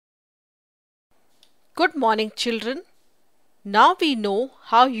Good morning, children. Now we know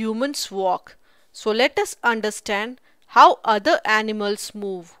how humans walk, so let us understand how other animals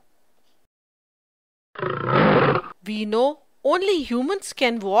move. We know only humans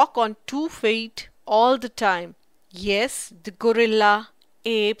can walk on 2 feet all the time. Yes, the gorilla,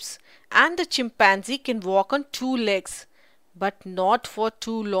 apes, and the chimpanzee can walk on 2 legs, but not for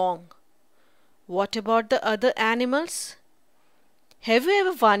too long. What about the other animals? Have you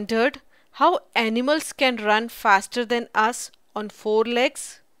ever wondered how animals can run faster than us on 4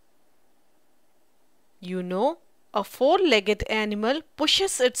 legs? You know, a 4-legged animal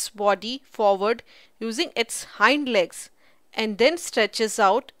pushes its body forward using its hind legs and then stretches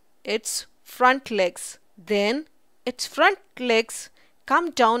out its front legs. Then its front legs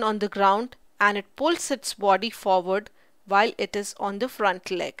come down on the ground and it pulls its body forward while it is on the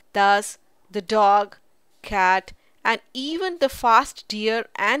front leg. Thus, the dog, cat, and even the fast deer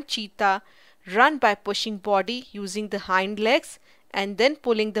and cheetah run by pushing body using the hind legs and then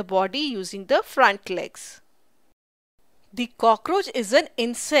pulling the body using the front legs. The cockroach is an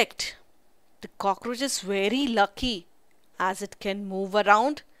insect. The cockroach is very lucky as it can move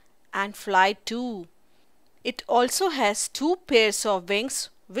around and fly too. It also has 2 pairs of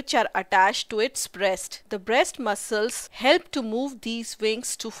wings which are attached to its breast. The breast muscles help to move these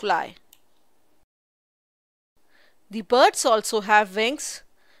wings to fly. The birds also have wings,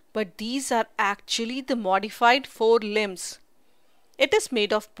 but these are actually the modified 4 limbs. It is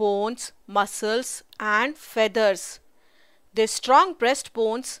made of bones, muscles, and feathers. Their strong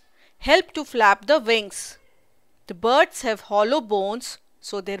breastbones help to flap the wings. The birds have hollow bones,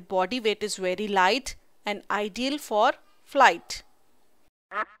 so their body weight is very light and ideal for flight.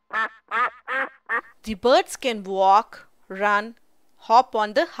 The birds can walk, run, hop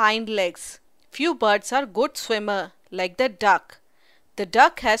on the hind legs. Few birds are good swimmer, like the duck. The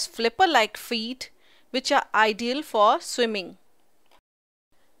duck has flipper-like feet which are ideal for swimming.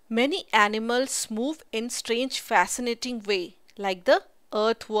 Many animals move in strange fascinating way like the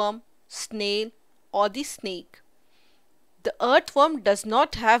earthworm, snail or the snake. The earthworm does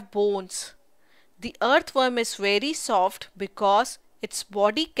not have bones. The earthworm is very soft because its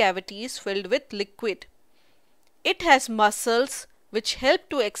body cavity is filled with liquid. It has muscles which help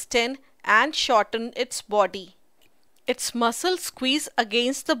to extend and shorten its body. Its muscles squeeze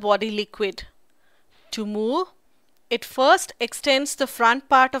against the body liquid. To move, it first extends the front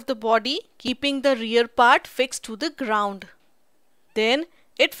part of the body, keeping the rear part fixed to the ground. Then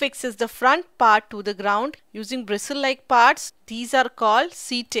it fixes the front part to the ground using bristle-like parts. These are called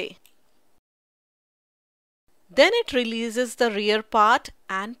setae. Then it releases the rear part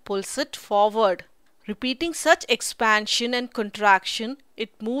and pulls it forward. Repeating such expansion and contraction,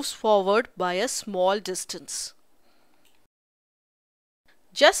 it moves forward by a small distance.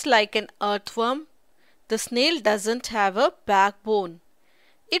 Just like an earthworm, the snail doesn't have a backbone.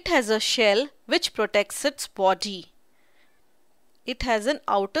 It has a shell which protects its body. It has an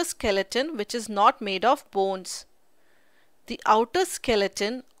outer skeleton which is not made of bones. The outer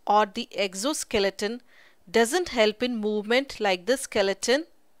skeleton or the exoskeleton doesn't help in movement like the skeleton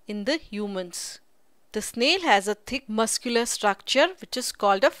in the humans. The snail has a thick muscular structure which is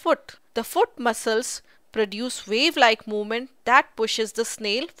called a foot. The foot muscles produce wave-like movement that pushes the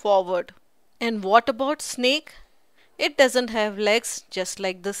snail forward. And what about snake? It doesn't have legs just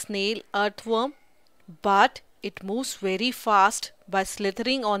like the snail earthworm, but it moves very fast by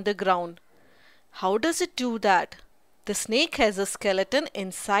slithering on the ground. How does it do that? The snake has a skeleton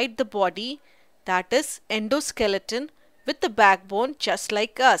inside the body, that is endoskeleton, with the backbone just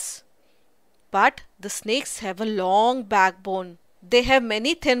like us. But the snakes have a long backbone. They have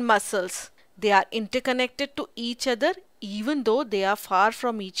many thin muscles. They are interconnected to each other even though they are far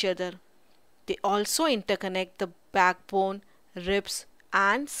from each other. They also interconnect the backbone, ribs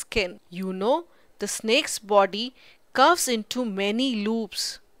and skin. You know, the snake's body curves into many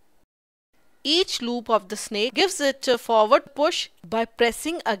loops. Each loop of the snake gives it a forward push by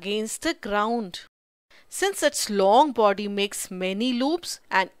pressing against the ground. Since its long body makes many loops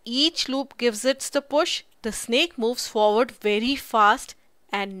and each loop gives it the push, the snake moves forward very fast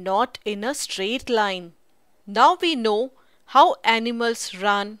and not in a straight line. Now we know how animals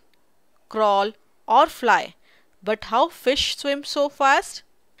run, crawl or fly, but how fish swim so fast?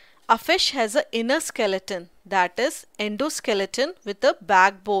 A fish has an inner skeleton, that is endoskeleton with a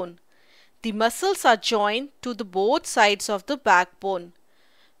backbone. The muscles are joined to the both sides of the backbone.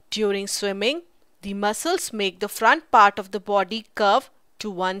 During swimming, the muscles make the front part of the body curve to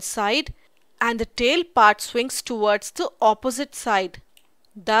one side and the tail part swings towards the opposite side.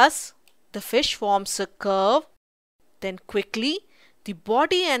 Thus, the fish forms a curve. Then quickly, the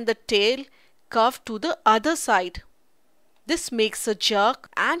body and the tail curve to the other side. This makes a jerk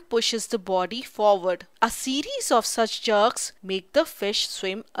and pushes the body forward. A series of such jerks make the fish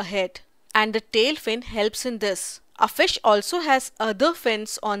swim ahead, and the tail fin helps in this. A fish also has other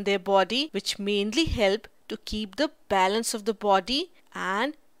fins on their body which mainly help to keep the balance of the body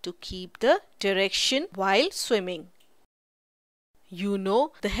and to keep the direction while swimming. You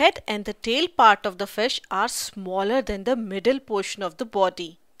know, the head and the tail part of the fish are smaller than the middle portion of the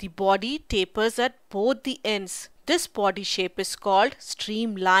body. The body tapers at both the ends. This body shape is called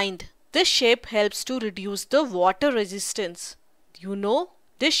streamlined. This shape helps to reduce the water resistance. You know,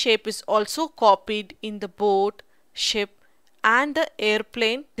 this shape is also copied in the boat, ship and the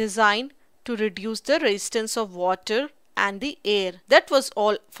airplane design to reduce the resistance of water and the air. That was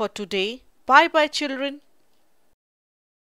all for today. Bye bye children.